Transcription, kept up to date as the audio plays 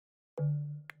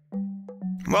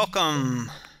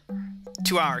Welcome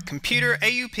to our computer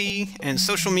AUP and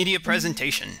social media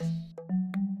presentation.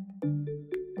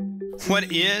 What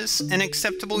is an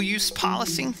acceptable use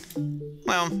policy?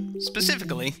 Well,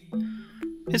 specifically,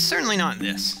 it's certainly not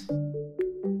this.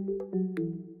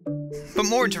 But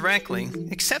more directly,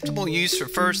 acceptable use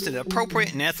refers to the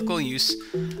appropriate and ethical use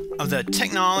of the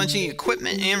technology,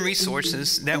 equipment, and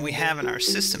resources that we have in our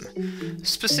system.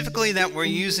 Specifically, that we're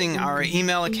using our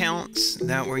email accounts,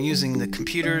 that we're using the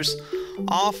computers,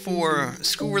 all for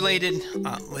school-related,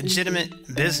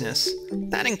 legitimate business.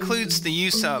 That includes the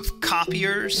use of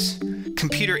copiers,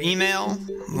 computer email,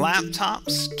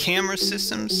 laptops, camera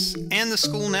systems, and the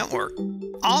school network.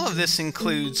 All of this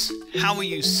includes how we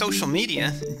use social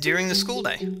media during the school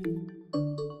day.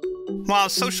 While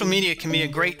social media can be a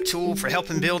great tool for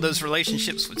helping build those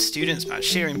relationships with students by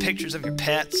sharing pictures of your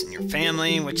pets and your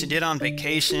family, what you did on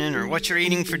vacation, or what you're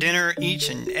eating for dinner each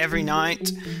and every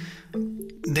night,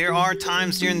 there are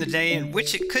times during the day in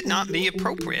which it could not be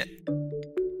appropriate.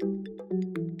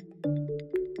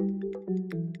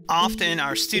 Often,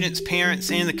 our students, parents,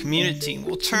 and the community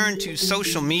will turn to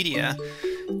social media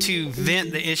to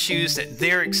vent the issues that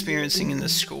they're experiencing in the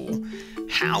school.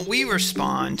 How we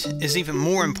respond is even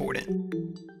more important.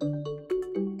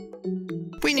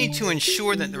 We need to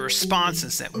ensure that the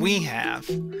responses that we have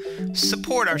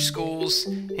support our schools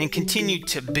and continue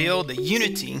to build the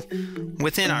unity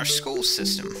within our school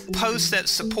system. Posts that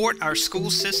support our school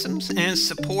systems and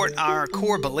support our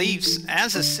core beliefs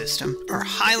as a system are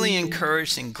highly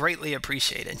encouraged and greatly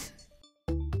appreciated.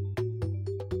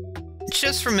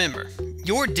 Just remember,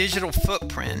 your digital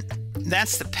footprint,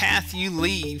 that's the path you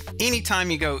leave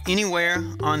anytime you go anywhere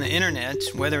on the internet,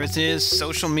 whether it is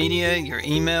social media, your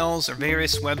emails, or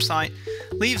various websites,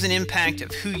 leaves an impact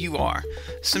of who you are.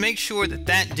 So make sure that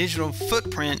that digital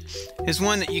footprint is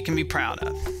one that you can be proud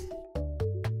of.